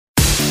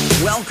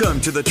Welcome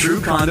to the True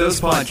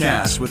Condos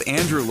Podcast with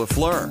Andrew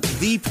LaFleur,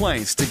 the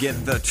place to get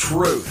the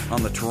truth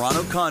on the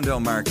Toronto condo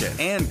market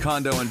and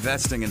condo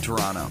investing in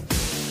Toronto.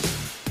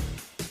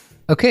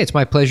 Okay, it's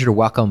my pleasure to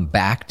welcome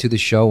back to the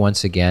show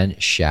once again,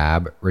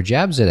 Shab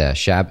Rajabzadeh.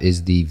 Shab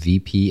is the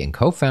VP and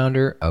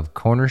co-founder of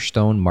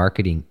Cornerstone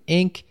Marketing,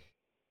 Inc.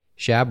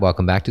 Shab,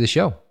 welcome back to the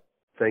show.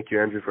 Thank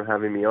you, Andrew, for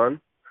having me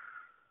on.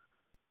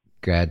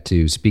 Glad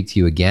to speak to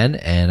you again.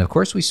 And of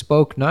course, we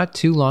spoke not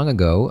too long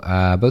ago,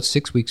 about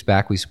 6 weeks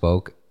back, we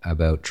spoke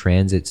about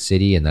Transit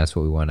City, and that's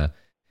what we want to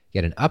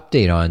get an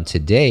update on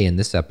today in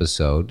this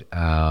episode,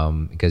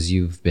 because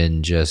you've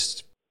been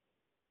just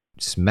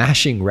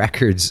smashing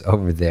records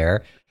over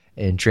there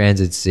in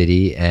Transit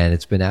City, and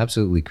it's been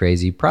absolutely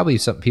crazy. Probably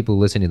some people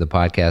listening to the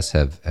podcast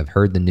have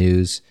heard the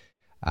news,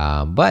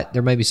 but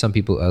there might be some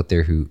people out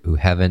there who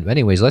haven't. But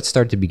anyways, let's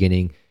start at the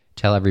beginning.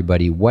 Tell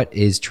everybody, what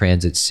is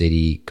Transit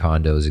City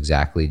Condos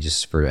exactly,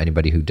 just for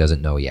anybody who doesn't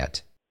know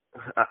yet?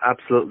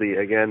 Absolutely.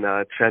 Again,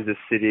 Transit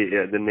City,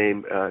 the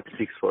name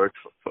speaks for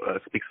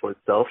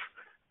itself.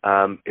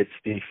 It's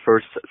the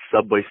first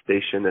subway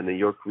station in the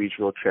York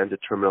Regional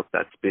Transit Terminal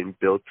that's been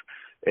built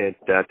at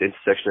that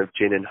intersection of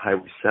Jane and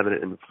Highway 7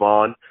 in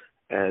Vaughan.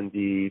 And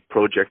the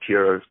project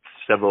here are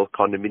several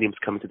condominiums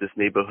coming to this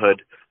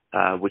neighborhood,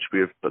 which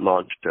we have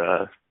launched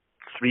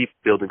 3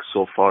 buildings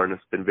so far, and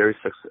it's been very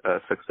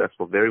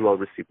successful, very well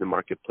received in the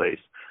marketplace.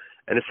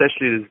 And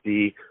essentially it is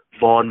the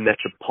Vaughan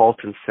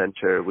Metropolitan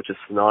Center, which is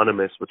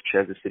synonymous with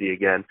Transit City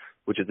again,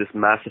 which is this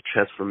massive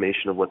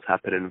transformation of what's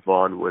happened in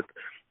Vaughan with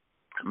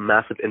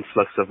massive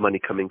influx of money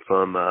coming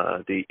from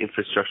the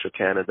Infrastructure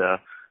Canada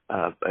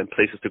and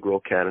Places to Grow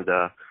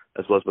Canada,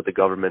 as well as what the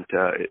government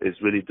is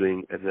really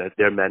doing, and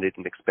their mandate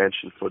and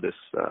expansion for this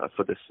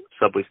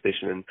subway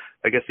station. And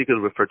I guess you could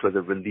refer to it as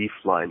a relief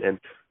line. And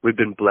we've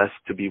been blessed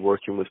to be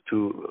working with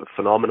 2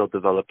 phenomenal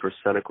developers,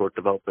 Centercourt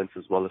Developments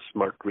as well as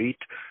Smart REIT.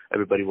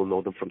 Everybody will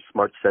know them from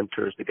Smart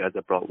Centers, the guys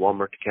that brought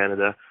Walmart to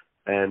Canada.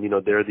 And,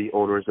 they're the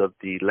owners of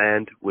the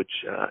land, which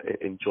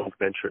in joint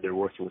venture, they're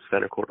working with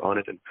Centercourt on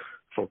it. And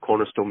for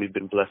Cornerstone, we've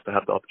been blessed to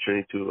have the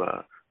opportunity to,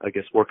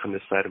 work on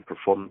this side and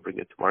perform and bring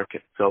it to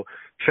market. So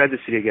Transit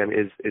City, again,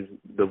 is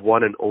the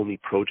one and only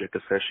project,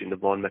 essentially, in the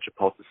Vaughan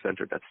Metropolitan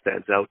Center that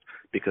stands out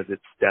because it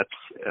steps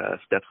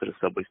to the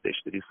subway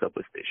station, the new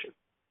subway station.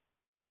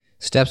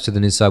 Steps to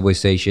the new subway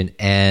station,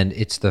 and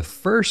it's the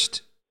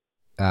first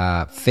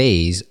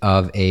phase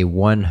of a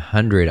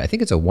 100-acre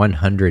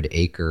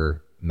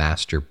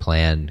master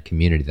plan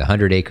community, the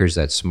 100 acres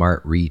that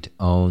Smart REIT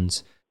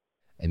owns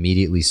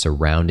immediately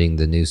surrounding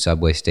the new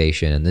subway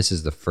station. And this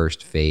is the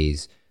first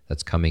phase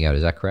that's coming out.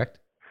 Is that correct?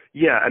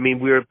 Yeah, I mean,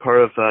 we're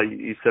part of,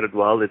 you said it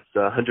well, it's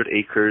 100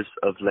 acres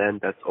of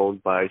land that's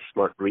owned by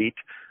Smart REIT.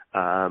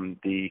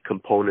 The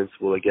components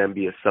will again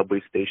be a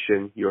subway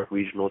station, York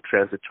Regional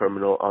Transit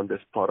Terminal on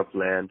this plot of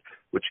land,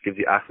 which gives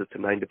you access to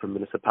 9 different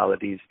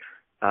municipalities.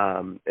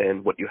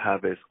 And what you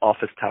have is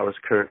office towers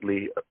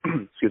currently,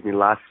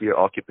 last year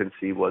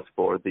occupancy was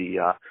for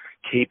the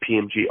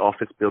KPMG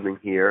office building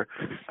here,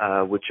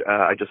 which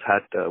I just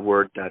had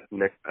word that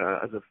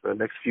as of the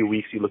next few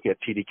weeks, you're looking at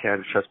TD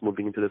Canada Trust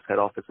moving into this head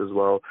office as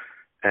well.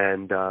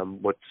 And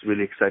what's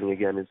really exciting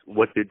again is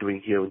what they're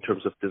doing here in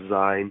terms of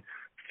design,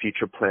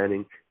 future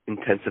planning,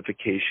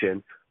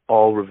 intensification,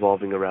 all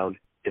revolving around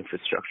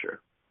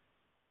infrastructure.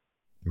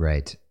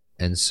 Right.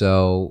 And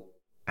so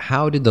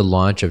how did the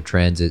launch of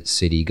Transit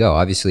City go?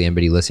 Obviously,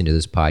 anybody listening to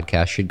this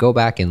podcast should go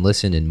back and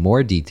listen in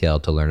more detail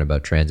to learn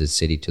about Transit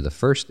City to the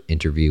first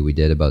interview we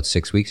did about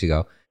 6 weeks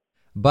ago.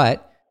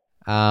 But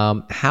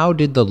how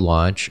did the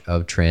launch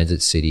of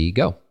Transit City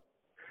go?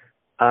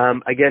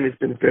 Again, it's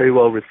been very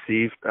well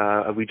received.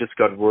 We just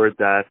got word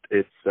that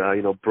it's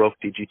broke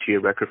the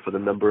GTA record for the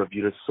number of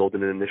units sold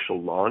in an initial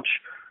launch.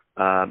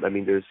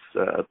 There's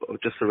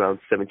just around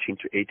 1,700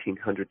 to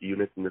 1,800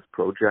 units in this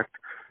project.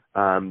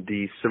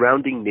 The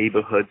surrounding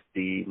neighborhoods,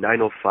 the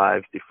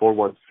 905s, the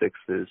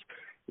 416s,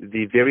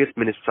 the various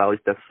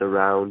municipalities that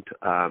surround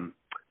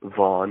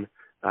Vaughan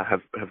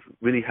have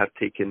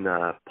taken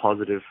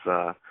positive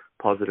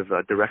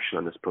direction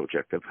on this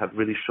project. Have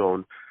really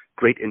shown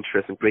great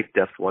interest and great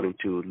depth wanting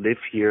to live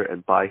here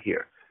and buy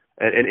here.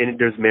 And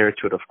there's merit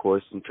to it, of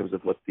course, in terms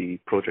of what the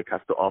project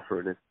has to offer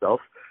in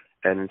itself.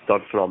 And it's done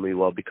phenomenally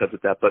well because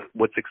of that. But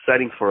what's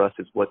exciting for us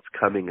is what's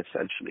coming,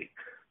 essentially.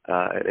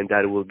 And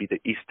that will be the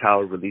East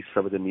Tower release,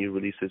 some of the new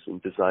releases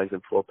and designs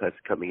and floor plans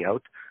coming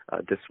out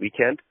this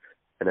weekend.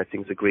 And I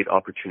think it's a great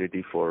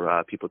opportunity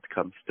for people to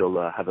come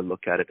still have a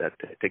look at it and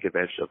take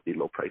advantage of the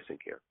low pricing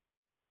here.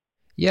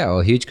 Yeah,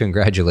 well, huge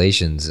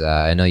congratulations.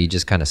 I know you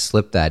just kind of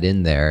slipped that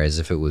in there as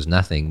if it was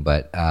nothing,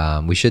 but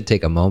we should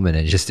take a moment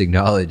and just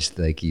acknowledge,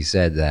 like you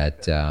said,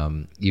 that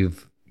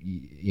you've,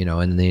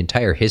 in the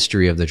entire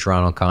history of the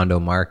Toronto condo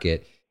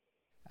market,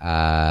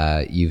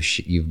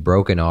 you've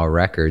broken all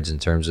records in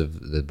terms of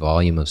the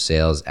volume of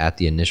sales at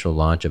the initial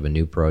launch of a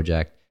new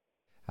project.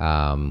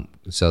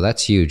 So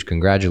that's huge.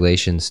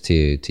 Congratulations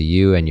to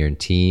you and your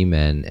team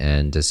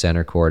and to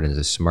Centercourt and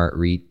to Smart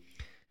REIT.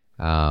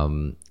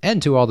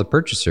 and to all the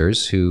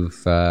purchasers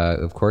who've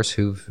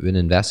been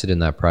invested in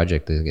that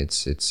project.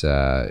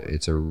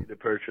 The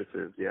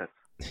purchasers, yes.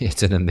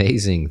 It's an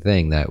amazing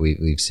thing that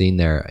we've seen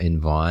there in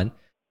Vaughan.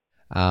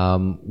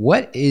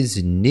 What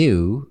is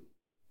new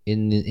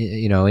in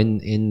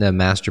the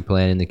master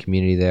plan in the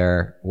community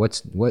there?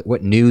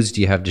 What news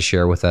do you have to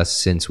share with us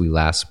since we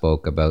last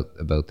spoke about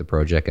the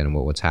project and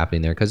what's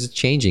happening there? Because it's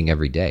changing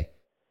every day.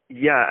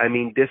 Yeah, I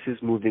mean, this is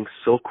moving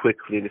so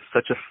quickly, and it's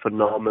such a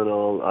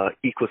phenomenal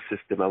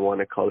ecosystem, I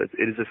want to call it.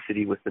 It is a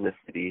city within a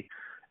city.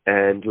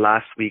 And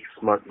last week,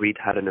 Smart REIT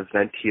had an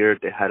event here.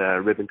 They had a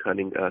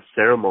ribbon-cutting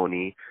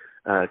ceremony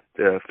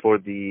for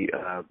the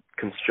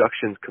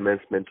construction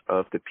commencement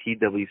of the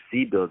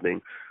PwC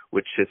building,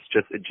 which is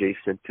just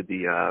adjacent to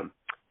the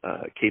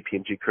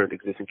KPMG, current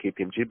existing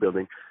KPMG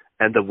building,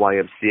 and the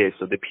YMCA.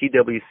 So the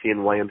PwC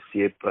and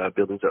YMCA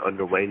buildings are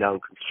underway now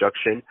in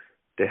construction.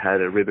 They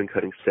had a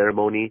ribbon-cutting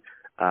ceremony,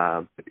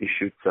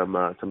 issued some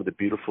of the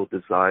beautiful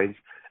designs.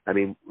 I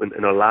mean,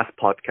 in our last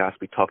podcast,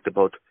 we talked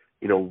about,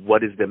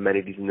 what is the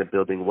amenities in the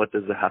building? What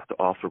does it have to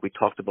offer? We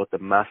talked about the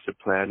master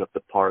plan of the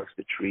parks,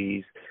 the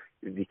trees,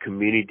 the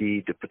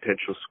community, the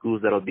potential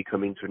schools that will be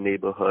coming to a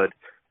neighborhood,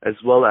 as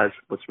well as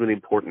what's really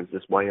important is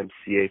this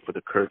YMCA for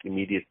the current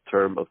immediate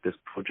term of this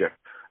project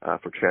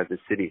for Transit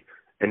City.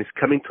 And it's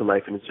coming to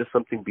life, and it's just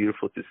something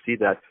beautiful to see.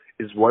 That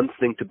is one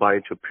thing to buy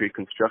into a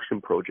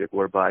pre-construction project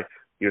whereby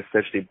you're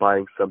essentially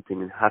buying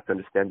something and have to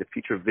understand the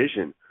future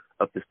vision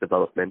of this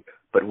development.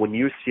 But when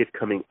you see it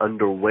coming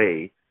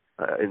underway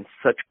in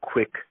such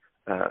quick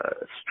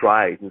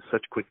strides, in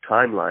such quick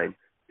timeline,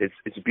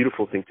 it's a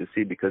beautiful thing to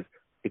see, because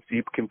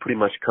you can pretty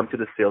much come to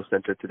the sales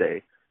center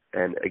today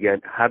and,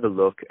 again, have a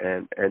look.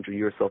 And Andrew,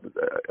 you yourself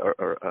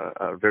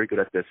are very good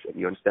at this, and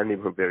you understand the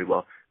neighborhood very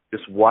well.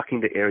 Just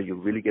walking the area, you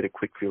really get a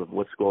quick feel of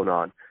what's going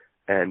on.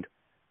 And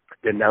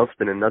the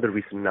announcement, another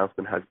recent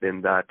announcement, has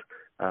been that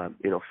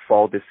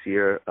fall this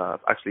year,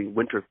 actually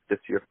winter this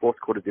year, fourth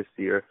quarter this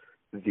year,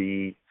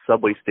 the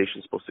subway station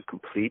is supposed to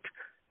complete,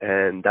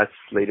 and that's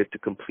slated to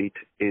complete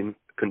in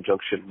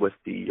conjunction with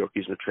the York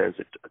Regional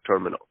Transit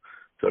Terminal.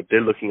 So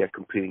they're looking at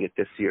completing it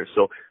this year.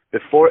 So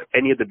before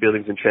any of the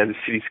buildings in Transit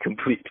City is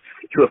complete,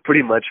 you will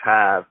pretty much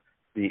have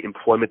the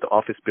employment, the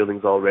office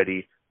buildings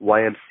already,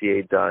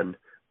 YMCA done,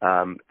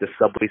 the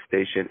subway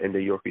station, and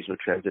the York Regional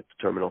Transit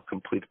Terminal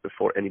completed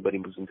before anybody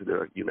moves into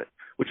their unit,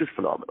 which is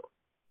phenomenal.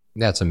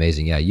 That's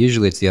amazing. Yeah,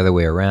 usually it's the other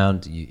way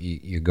around.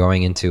 You're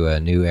going into a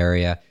new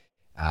area,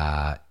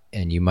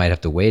 and you might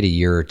have to wait a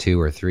year or 2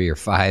 or 3 or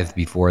 5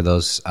 before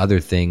those other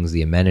things,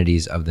 the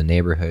amenities of the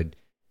neighborhood,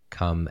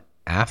 come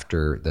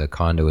after the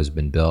condo has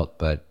been built.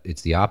 But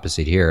it's the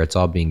opposite here. It's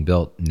all being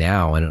built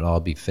now, and it'll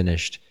all be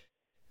finished,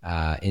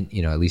 at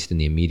least in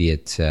the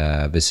immediate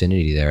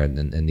vicinity there,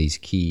 and these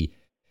key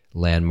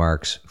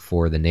landmarks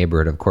for the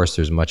neighborhood. Of course,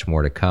 there's much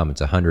more to come. It's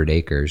 100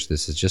 acres.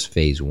 This is just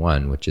phase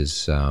 1, which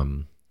is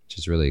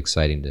really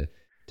exciting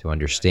to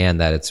understand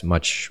that it's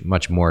much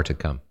more to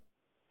come.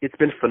 It's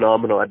been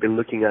phenomenal. I've been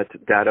looking at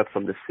data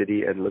from the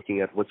city and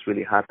looking at what's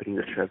really happening,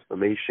 the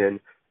transformation,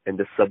 and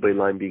the subway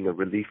line being a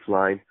relief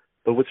line.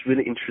 But what's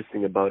really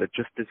interesting about it,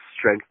 just the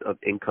strength of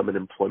income and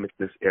employment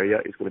in this area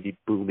is going to be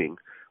booming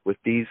with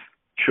these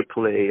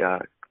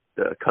AAA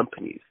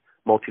companies,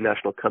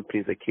 multinational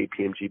companies like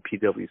KPMG,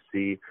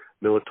 PwC,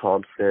 Miller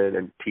Thomson,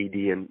 and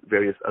TD, and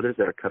various others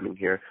that are coming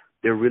here.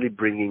 They're really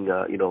bringing,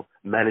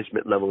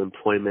 management level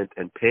employment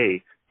and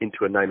pay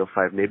into a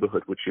 905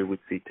 neighborhood, which you would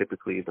see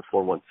typically in the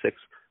 416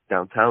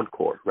 downtown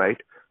core, right?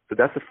 So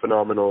that's a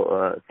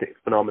phenomenal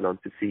phenomenon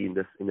to see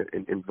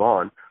in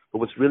Vaughan. But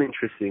what's really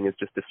interesting is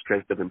just the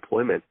strength of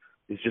employment.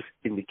 Is just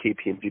in the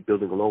KPMG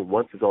building alone.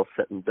 Once it's all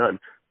set and done,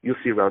 you'll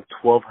see around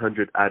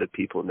 1,200 added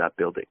people in that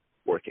building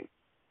working,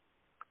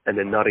 and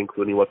then not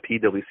including what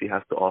PwC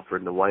has to offer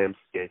in the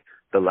YMCA,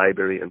 the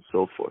library, and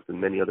so forth, and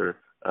many other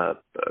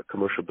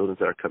commercial buildings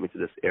that are coming to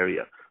this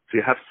area. So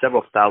you have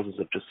several thousands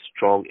of just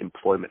strong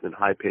employment and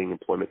high-paying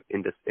employment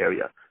in this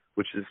area,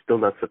 which is still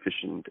not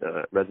sufficient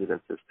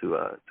residences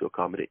to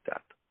accommodate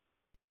that.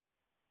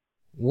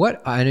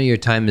 I know your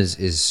time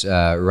is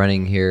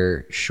running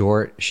here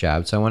short,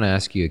 Shab, so I want to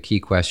ask you a key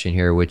question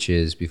here, which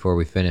is, before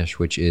we finish,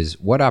 which is,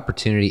 what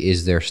opportunity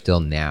is there still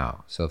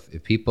now? So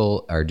if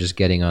people are just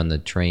getting on the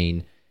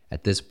train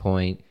at this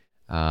point,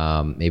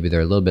 maybe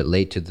they're a little bit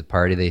late to the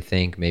party, they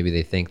think. Maybe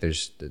they think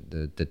there's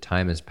the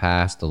time has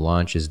passed, the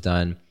launch is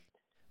done.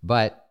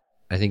 But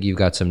I think you've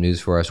got some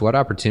news for us. What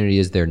opportunity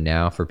is there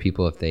now for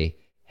people if they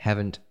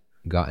haven't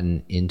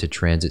gotten into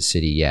Transit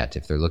City yet,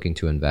 if they're looking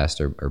to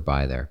invest or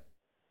buy there?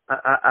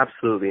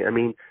 Absolutely. I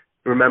mean,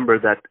 remember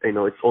that,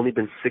 it's only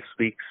been 6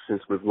 weeks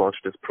since we've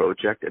launched this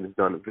project, and it's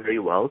done very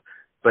well.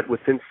 But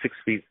within 6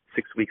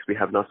 weeks, we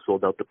have not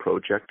sold out the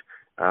project.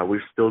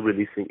 We're still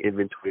releasing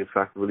inventory. In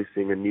fact, we're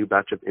releasing a new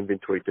batch of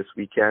inventory this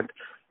weekend.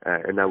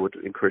 And I would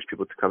encourage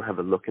people to come have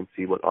a look and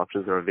see what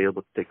options are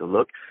available to take a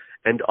look.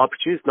 And the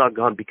opportunity is not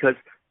gone, because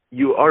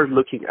you are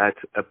looking at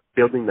a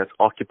building that's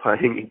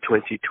occupying in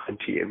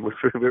 2020, and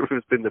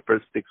it's been the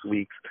first 6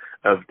 weeks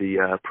of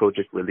the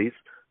project release.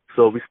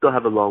 So we still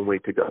have a long way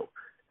to go.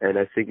 And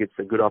I think it's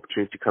a good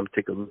opportunity to come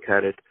take a look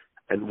at it.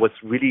 And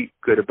what's really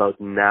good about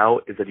now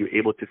is that you're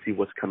able to see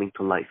what's coming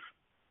to life.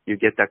 You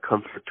get that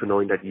comfort to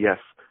knowing that, yes,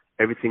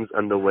 everything's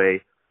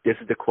underway. This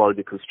is the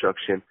quality of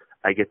construction.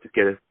 I get to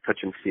get a touch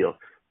and feel.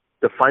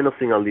 The final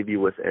thing I'll leave you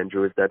with,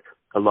 Andrew, is that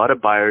a lot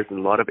of buyers and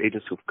a lot of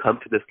agents who've come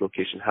to this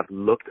location have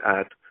looked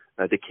at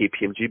the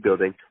KPMG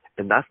building,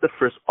 and that's the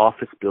first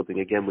office building,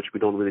 again, which we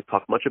don't really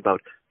talk much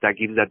about, that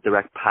gives that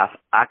direct path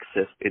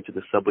access into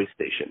the subway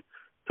station.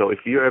 So if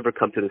you ever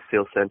come to the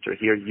sales center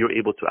here, you're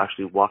able to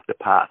actually walk the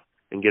path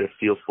and get a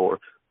feel for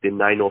the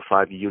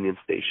 905 Union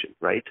Station,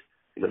 right?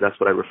 That's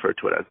what I refer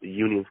to it as, the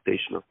Union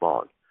Station of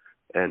Vaughan.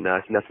 And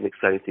I think that's an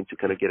exciting thing to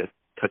kind of get a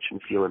touch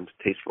and feel and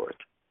taste for it.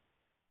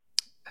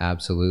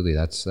 Absolutely.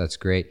 That's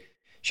great.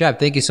 Shab,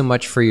 thank you so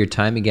much for your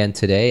time again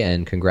today,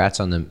 and congrats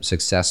on the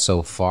success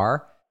so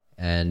far.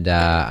 And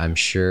I'm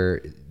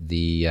sure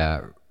the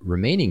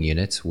remaining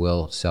units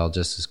will sell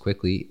just as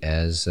quickly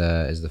as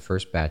the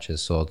first batch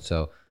has sold.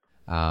 So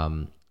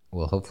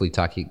we'll hopefully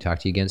talk to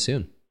you again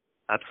soon.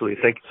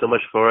 Absolutely. Thank you so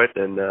much for it,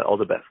 and all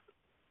the best.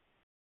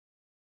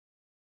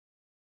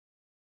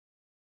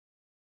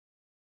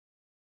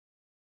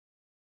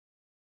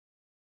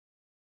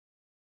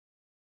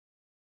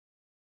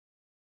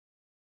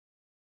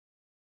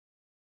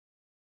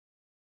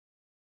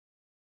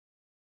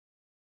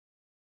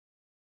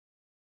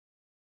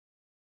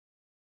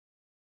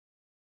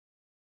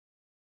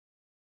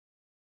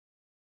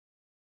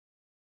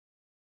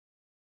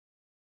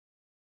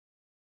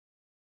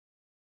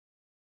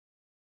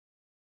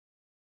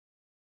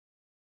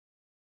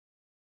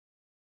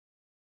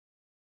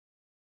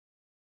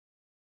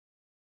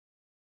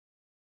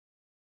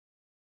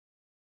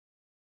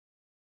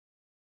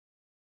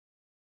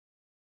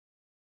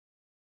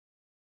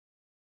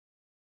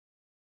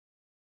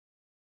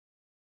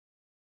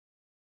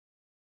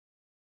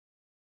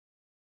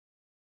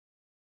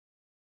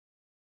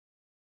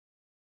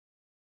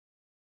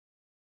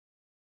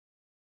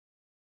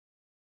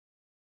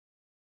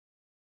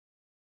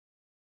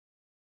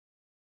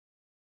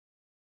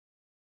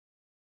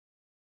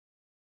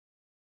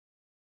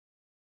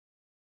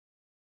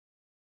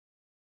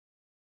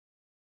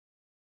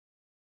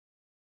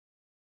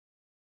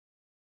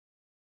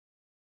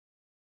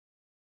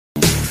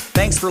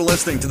 Thanks for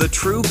listening to the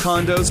True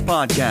Condos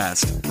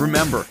podcast.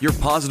 Remember, your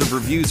positive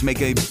reviews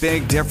make a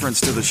big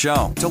difference to the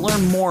show. To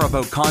learn more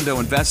about condo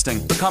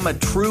investing, become a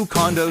True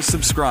Condos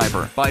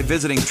subscriber by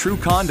visiting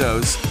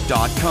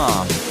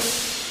truecondos.com.